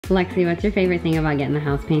Lexi, what's your favorite thing about getting the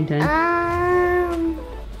house painted?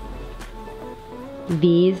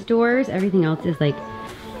 These doors, everything else is like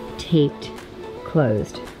taped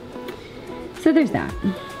closed. So there's that.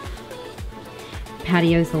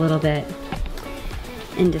 Patio's a little bit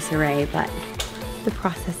in disarray, but the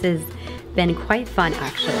process has been quite fun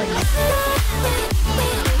actually.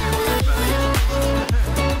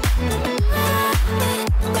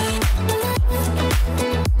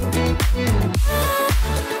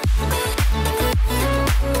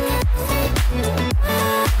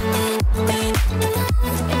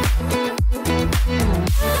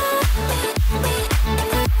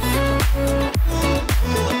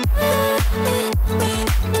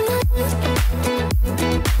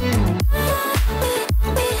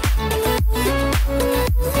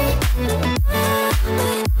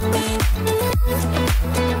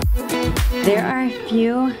 There are a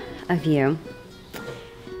few of you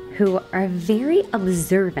who are very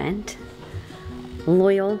observant,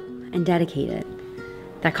 loyal, and dedicated.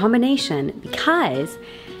 That combination, because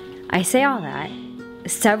I say all that,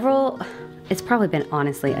 it's probably been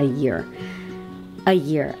honestly a year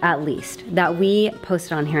at least, that we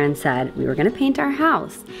posted on here and said we were gonna paint our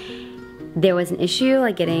house. There was an issue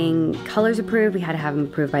like getting colors approved. We had to have them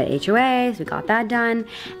approved by the HOA, so we got that done.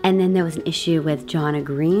 And then there was an issue with John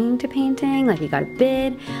agreeing to painting. Like we got a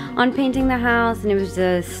bid on painting the house and it was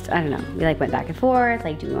just, I don't know. We like went back and forth.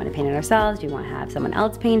 Like, do we want to paint it ourselves? Do we want to have someone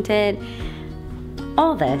else paint it?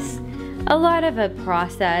 All this, a lot of a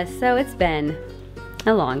process. So it's been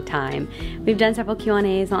a long time. We've done several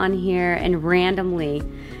Q&As on here and randomly,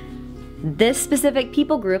 this specific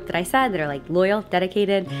people group that I said that are like loyal,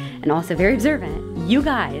 dedicated, and also very observant, you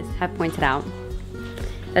guys have pointed out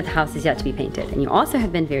that the house is yet to be painted. And you also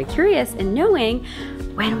have been very curious in knowing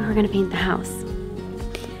when we were gonna paint the house.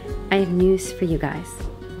 I have news for you guys.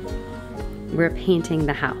 We're painting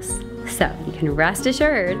the house. So you can rest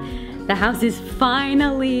assured the house is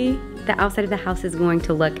finally, the outside of the house is going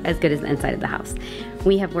to look as good as the inside of the house.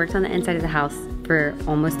 We have worked on the inside of the house for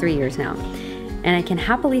almost 3 years now. And I can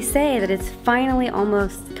happily say that it's finally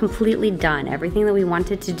almost completely done. Everything that we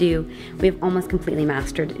wanted to do, we've almost completely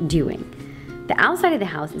mastered doing. The outside of the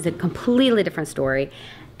house is a completely different story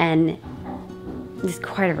and it's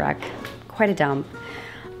quite a wreck, quite a dump.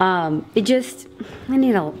 It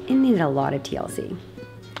needed a lot of TLC.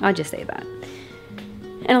 I'll just say that.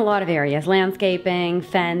 In a lot of areas, landscaping,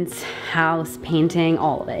 fence, house, painting,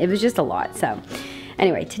 all of it. It was just a lot, so.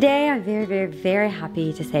 Anyway, today I'm very, very, very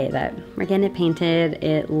happy to say that we're getting it painted.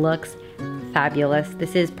 It looks fabulous.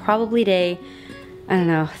 This is probably day, I don't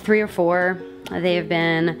know, 3 or 4. They have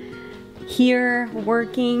been here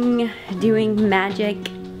working, doing magic.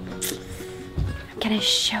 I'm gonna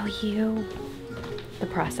show you the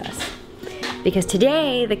process. Because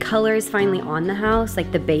today the color is finally on the house,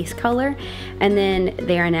 like the base color, and then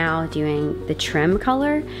they are now doing the trim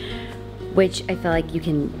color, which I feel like you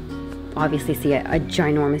can obviously see a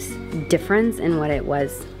ginormous difference in what it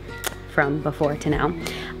was from before to now.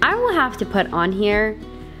 I will have to put on here,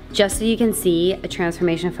 just so you can see a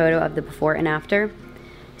transformation photo of the before and after.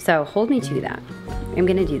 So hold me to that. I'm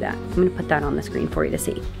gonna do that. I'm gonna put that on the screen for you to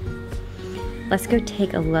see. Let's go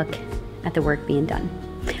take a look at the work being done.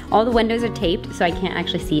 All the windows are taped, so I can't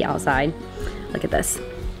actually see outside. Look at this.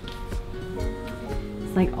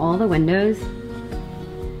 It's like all the windows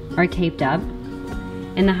are taped up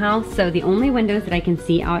in the house, so the only windows that I can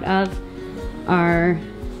see out of are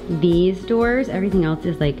these doors. Everything else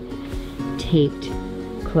is like taped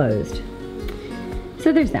closed.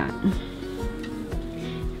 So there's that.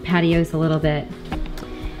 Patio's a little bit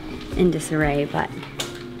in disarray, but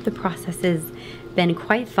the process has been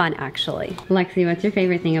quite fun actually. Lexi, what's your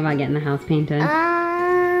favorite thing about getting the house painted?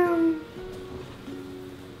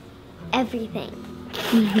 Everything.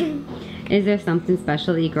 Is there something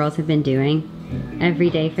special that you girls have been doing every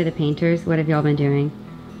day for the painters? What have y'all been doing?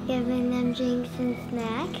 Giving them drinks and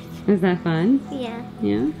snacks. Is that fun? Yeah.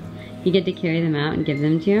 Yeah? You get to carry them out and give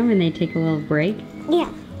them to them and they take a little break? Yeah.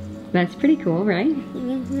 That's pretty cool, right?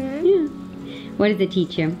 Mm-hmm. Yeah. What does it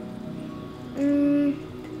teach you?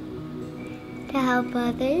 To help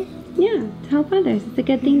others. Yeah, to help others. It's a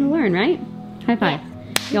good thing to learn, right? High five.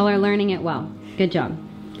 Yeah. Y'all are learning it well. Good job.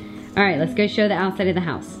 All right, let's go show the outside of the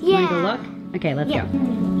house. Yeah. You wanna go look? Okay, let's go. I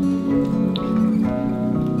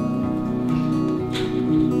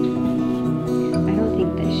don't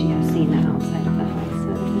think that she has seen the outside of the house, so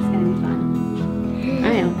this is gonna be fun.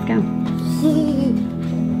 All right, let's go.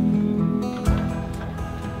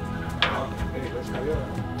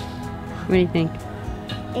 What do you think?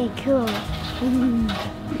 It's cool.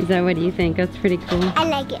 Is that what you think? That's pretty cool. I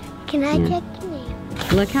like it. Can I check the mail?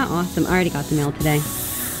 Look how awesome. I already got the mail today.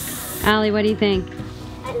 Allie, what do you think?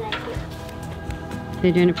 I like it.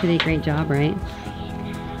 They're doing a pretty great job, right?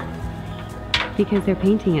 Because they're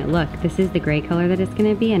painting it. Look, this is the gray color that it's going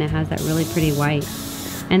to be, and it has that really pretty white.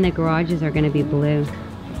 And the garages are going to be blue.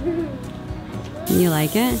 You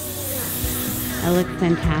like it? It looks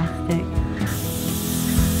fantastic.